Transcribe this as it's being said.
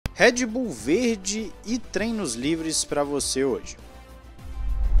Red Bull verde e treinos livres para você hoje.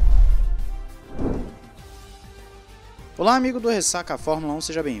 Olá amigo do Ressaca Fórmula 1,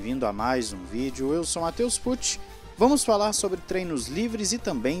 seja bem-vindo a mais um vídeo. Eu sou Matheus Pucci. Vamos falar sobre treinos livres e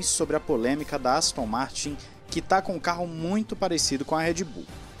também sobre a polêmica da Aston Martin, que está com um carro muito parecido com a Red Bull.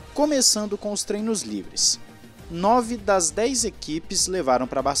 Começando com os treinos livres. 9 das 10 equipes levaram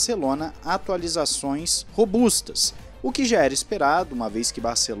para Barcelona atualizações robustas, o que já era esperado, uma vez que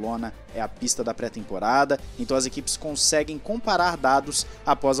Barcelona é a pista da pré-temporada, então as equipes conseguem comparar dados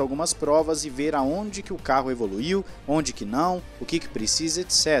após algumas provas e ver aonde que o carro evoluiu, onde que não, o que precisa,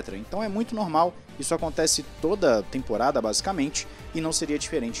 etc. Então é muito normal, isso acontece toda temporada basicamente, e não seria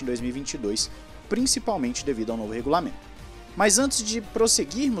diferente em 2022, principalmente devido ao novo regulamento. Mas antes de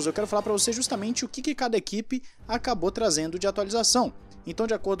prosseguirmos, eu quero falar para você justamente o que cada equipe acabou trazendo de atualização. Então,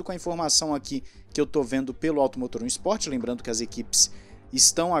 de acordo com a informação aqui que eu estou vendo pelo Automotor 1 Sport, lembrando que as equipes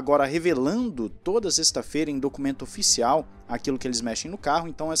estão agora revelando toda sexta-feira em documento oficial aquilo que eles mexem no carro,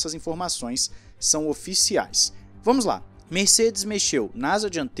 então essas informações são oficiais. Vamos lá, Mercedes mexeu na asa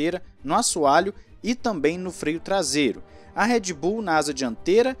dianteira, no assoalho e também no freio traseiro. A Red Bull na asa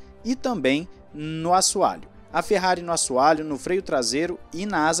dianteira e também no assoalho. A Ferrari no assoalho, no freio traseiro e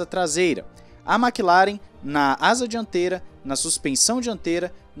na asa traseira. A McLaren na asa dianteira, na suspensão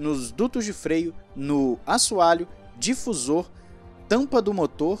dianteira, nos dutos de freio, no assoalho, difusor, tampa do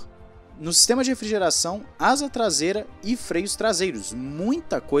motor, no sistema de refrigeração, asa traseira e freios traseiros.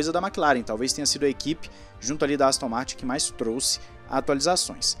 Muita coisa da McLaren, talvez tenha sido a equipe, junto ali da Aston Martin, que mais trouxe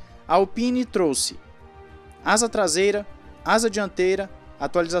atualizações. A Alpine trouxe asa traseira, asa dianteira,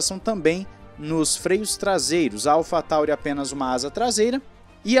 atualização também nos freios traseiros. A AlphaTauri apenas uma asa traseira.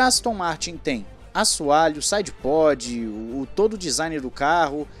 E a Aston Martin tem assoalho, sidepod, todo o design do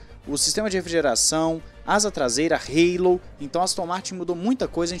carro, o sistema de refrigeração, asa traseira, halo. Então a Aston Martin mudou muita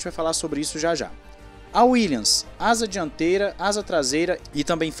coisa, a gente vai falar sobre isso já já. A Williams, asa dianteira, asa traseira e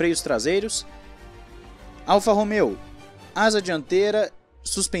também freios traseiros. Alfa Romeo, asa dianteira,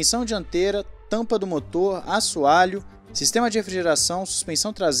 suspensão dianteira, tampa do motor, assoalho, sistema de refrigeração,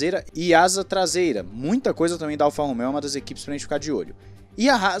 suspensão traseira e asa traseira. Muita coisa também da Alfa Romeo, é uma das equipes para a gente ficar de olho. E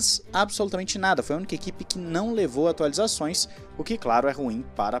a Haas, absolutamente nada, foi a única equipe que não levou atualizações, o que claro é ruim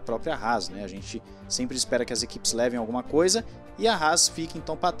para a própria Haas, né? A gente sempre espera que as equipes levem alguma coisa e a Haas fica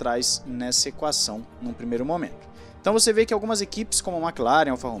então para trás nessa equação num primeiro momento. Então você vê que algumas equipes como a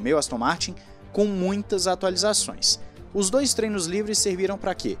McLaren, Alfa Romeo, Aston Martin, com muitas atualizações. Os dois treinos livres serviram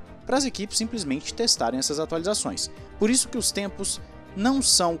para quê? Para as equipes simplesmente testarem essas atualizações. Por isso que os tempos não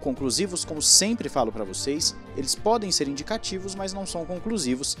são conclusivos, como sempre falo para vocês, eles podem ser indicativos, mas não são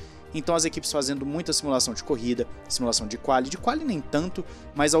conclusivos. Então as equipes fazendo muita simulação de corrida, simulação de quali nem tanto,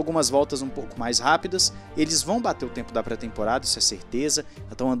 mas algumas voltas um pouco mais rápidas, eles vão bater o tempo da pré-temporada, isso é certeza,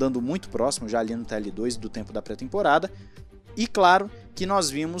 estão andando muito próximo já ali no TL2 do tempo da pré-temporada. E claro que nós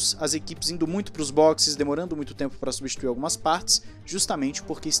vimos as equipes indo muito para os boxes, demorando muito tempo para substituir algumas partes, justamente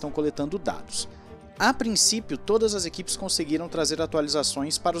porque estão coletando dados. A princípio, todas as equipes conseguiram trazer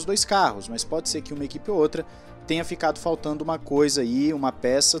atualizações para os dois carros, mas pode ser que uma equipe ou outra tenha ficado faltando uma coisa aí, uma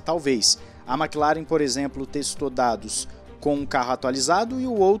peça, talvez. A McLaren, por exemplo, testou dados com um carro atualizado e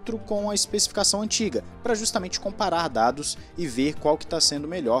o outro com a especificação antiga, para justamente comparar dados e ver qual que está sendo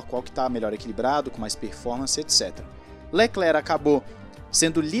melhor, qual que está melhor equilibrado, com mais performance, etc. Leclerc acabou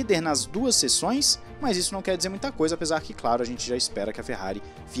sendo líder nas duas sessões, mas isso não quer dizer muita coisa, apesar que, claro, a gente já espera que a Ferrari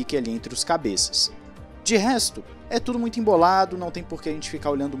fique ali entre os cabeças. De resto, é tudo muito embolado, não tem por que a gente ficar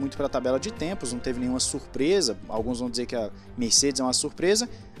olhando muito para a tabela de tempos, não teve nenhuma surpresa, alguns vão dizer que a Mercedes é uma surpresa.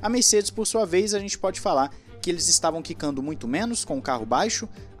 A Mercedes, por sua vez, a gente pode falar que eles estavam quicando muito menos com o carro baixo,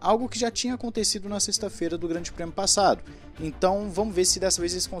 algo que já tinha acontecido na sexta-feira do Grande Prêmio passado. Então vamos ver se dessa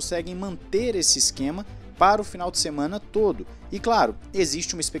vez eles conseguem manter esse esquema para o final de semana todo. E claro,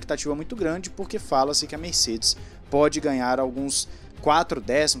 existe uma expectativa muito grande porque fala-se que a Mercedes pode ganhar alguns 4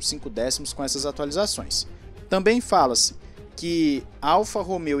 décimos, 5 décimos com essas atualizações. Também fala-se que a Alfa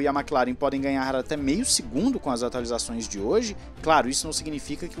Romeo e a McLaren podem ganhar até meio segundo com as atualizações de hoje. Claro, isso não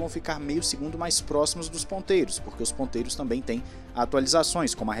significa que vão ficar meio segundo mais próximos dos ponteiros, porque os ponteiros também têm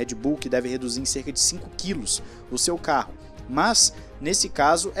atualizações, como a Red Bull, que deve reduzir em cerca de 5 kg o seu carro. Mas, nesse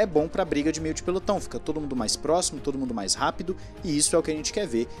caso, é bom para a briga de meio de pelotão, fica todo mundo mais próximo, todo mundo mais rápido, e isso é o que a gente quer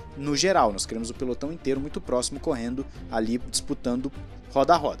ver no geral. Nós queremos o pelotão inteiro muito próximo, correndo ali, disputando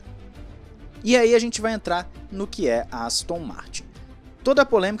roda a roda. E aí a gente vai entrar no que é a Aston Martin. Toda a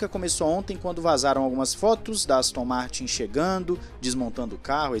polêmica começou ontem quando vazaram algumas fotos da Aston Martin chegando, desmontando o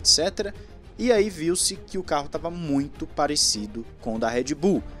carro, etc. E aí viu-se que o carro estava muito parecido com o da Red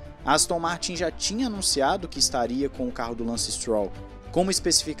Bull. A Aston Martin já tinha anunciado que estaria com o carro do Lance Stroll com uma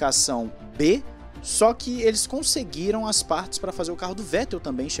especificação B, só que eles conseguiram as partes para fazer o carro do Vettel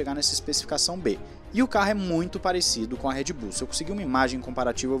também chegar nessa especificação B. E o carro é muito parecido com a Red Bull. Se eu conseguir uma imagem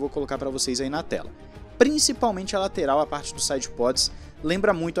comparativa, eu vou colocar para vocês aí na tela. Principalmente a lateral, a parte dos sidepods,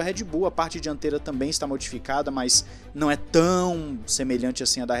 lembra muito a Red Bull. A parte dianteira também está modificada, mas não é tão semelhante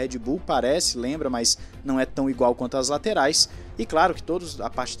assim a da Red Bull. Parece, lembra, mas não é tão igual quanto as laterais. E claro que a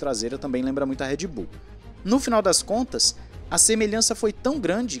parte traseira também lembra muito a Red Bull. No final das contas, a semelhança foi tão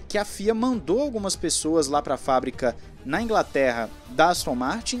grande que a FIA mandou algumas pessoas lá para a fábrica na Inglaterra da Aston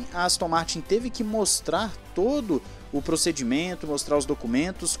Martin. A Aston Martin teve que mostrar todo o procedimento, mostrar os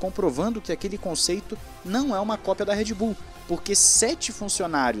documentos, comprovando que aquele conceito não é uma cópia da Red Bull, porque 7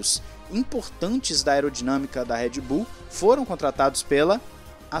 funcionários importantes da aerodinâmica da Red Bull foram contratados pela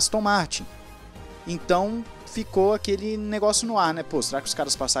Aston Martin. Então ficou aquele negócio no ar, né? Pô, será que os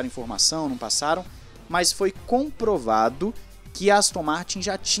caras passaram informação, não passaram? Mas foi comprovado que a Aston Martin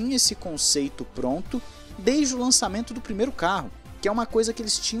já tinha esse conceito pronto desde o lançamento do primeiro carro, que é uma coisa que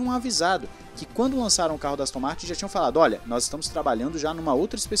eles tinham avisado, que quando lançaram o carro da Aston Martin já tinham falado, olha, nós estamos trabalhando já numa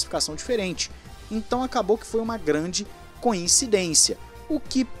outra especificação diferente. Então acabou que foi uma grande coincidência, o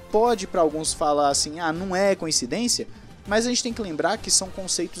que pode para alguns falar assim, não é coincidência, mas a gente tem que lembrar que são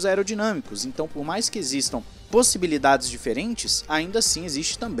conceitos aerodinâmicos, então por mais que existam possibilidades diferentes, ainda assim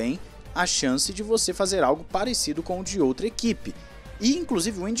existe também a chance de você fazer algo parecido com o de outra equipe. E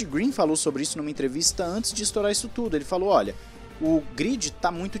inclusive o Andy Green falou sobre isso numa entrevista antes de estourar isso tudo. Ele falou, olha, o grid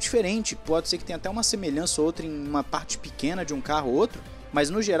está muito diferente, pode ser que tenha até uma semelhança ou outra em uma parte pequena de um carro ou outro, mas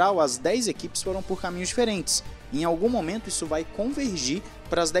no geral as 10 equipes foram por caminhos diferentes. Em algum momento isso vai convergir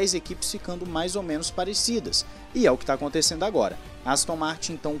para as 10 equipes ficando mais ou menos parecidas. E é o que está acontecendo agora. A Aston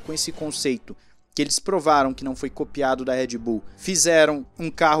Martin, então, com esse conceito que eles provaram que não foi copiado da Red Bull, fizeram um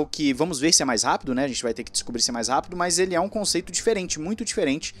carro que, vamos ver se é mais rápido, né? A gente vai ter que descobrir se é mais rápido, mas ele é um conceito diferente, muito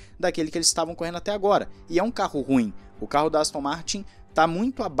diferente daquele que eles estavam correndo até agora. E é um carro ruim. O carro da Aston Martin está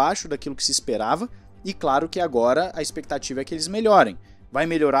muito abaixo daquilo que se esperava, e claro que agora a expectativa é que eles melhorem. Vai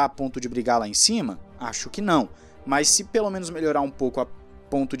melhorar a ponto de brigar lá em cima? Acho que não. Mas se pelo menos melhorar um pouco a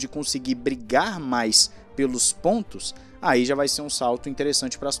ponto de conseguir brigar mais pelos pontos, aí já vai ser um salto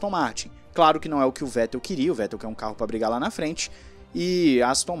interessante para a Aston Martin. Claro que não é o que o Vettel queria, o Vettel quer um carro para brigar lá na frente, e a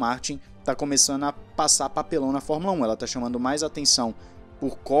Aston Martin está começando a passar papelão na Fórmula 1, ela está chamando mais atenção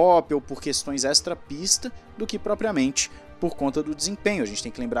por cópia ou por questões extra-pista do que propriamente por conta do desempenho. A gente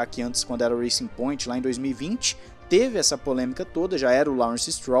tem que lembrar que antes, quando era o Racing Point, lá em 2020, teve essa polêmica toda, já era o Lawrence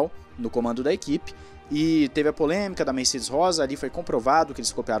Stroll no comando da equipe, e teve a polêmica da Mercedes Rosa, ali foi comprovado que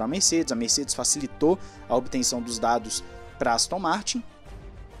eles copiaram a Mercedes facilitou a obtenção dos dados para a Aston Martin,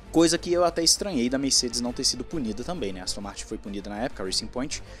 coisa que eu até estranhei da Mercedes não ter sido punida também, né? A Aston Martin foi punida na época, a Racing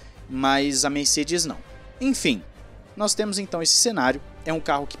Point, mas a Mercedes não. Enfim, nós temos então esse cenário, é um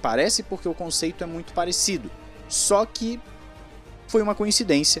carro que parece porque o conceito é muito parecido, só que foi uma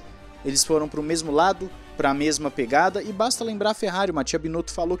coincidência, eles foram para o mesmo lado, para a mesma pegada, e basta lembrar a Ferrari, o Mattia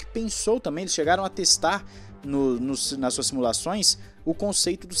Binotto falou que pensou também, eles chegaram a testar nas suas simulações o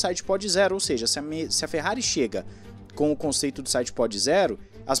conceito do sidepod zero, ou seja, se a Ferrari chega com o conceito do sidepod zero,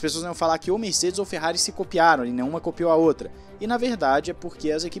 as pessoas vão falar que ou Mercedes ou Ferrari se copiaram e nenhuma copiou a outra. E na verdade é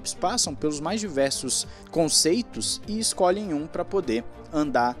porque as equipes passam pelos mais diversos conceitos e escolhem um para poder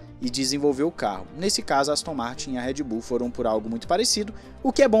andar e desenvolver o carro. Nesse caso, a Aston Martin e a Red Bull foram por algo muito parecido,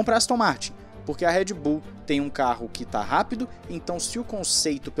 o que é bom para a Aston Martin, porque a Red Bull tem um carro que está rápido, então se o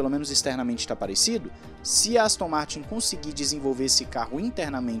conceito, pelo menos externamente, está parecido, se a Aston Martin conseguir desenvolver esse carro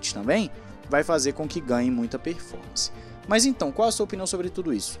internamente também, vai fazer com que ganhe muita performance. Mas então, qual a sua opinião sobre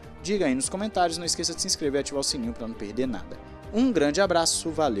tudo isso? Diga aí nos comentários, não esqueça de se inscrever e ativar o sininho para não perder nada. Um grande abraço,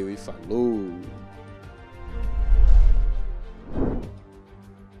 valeu e falou!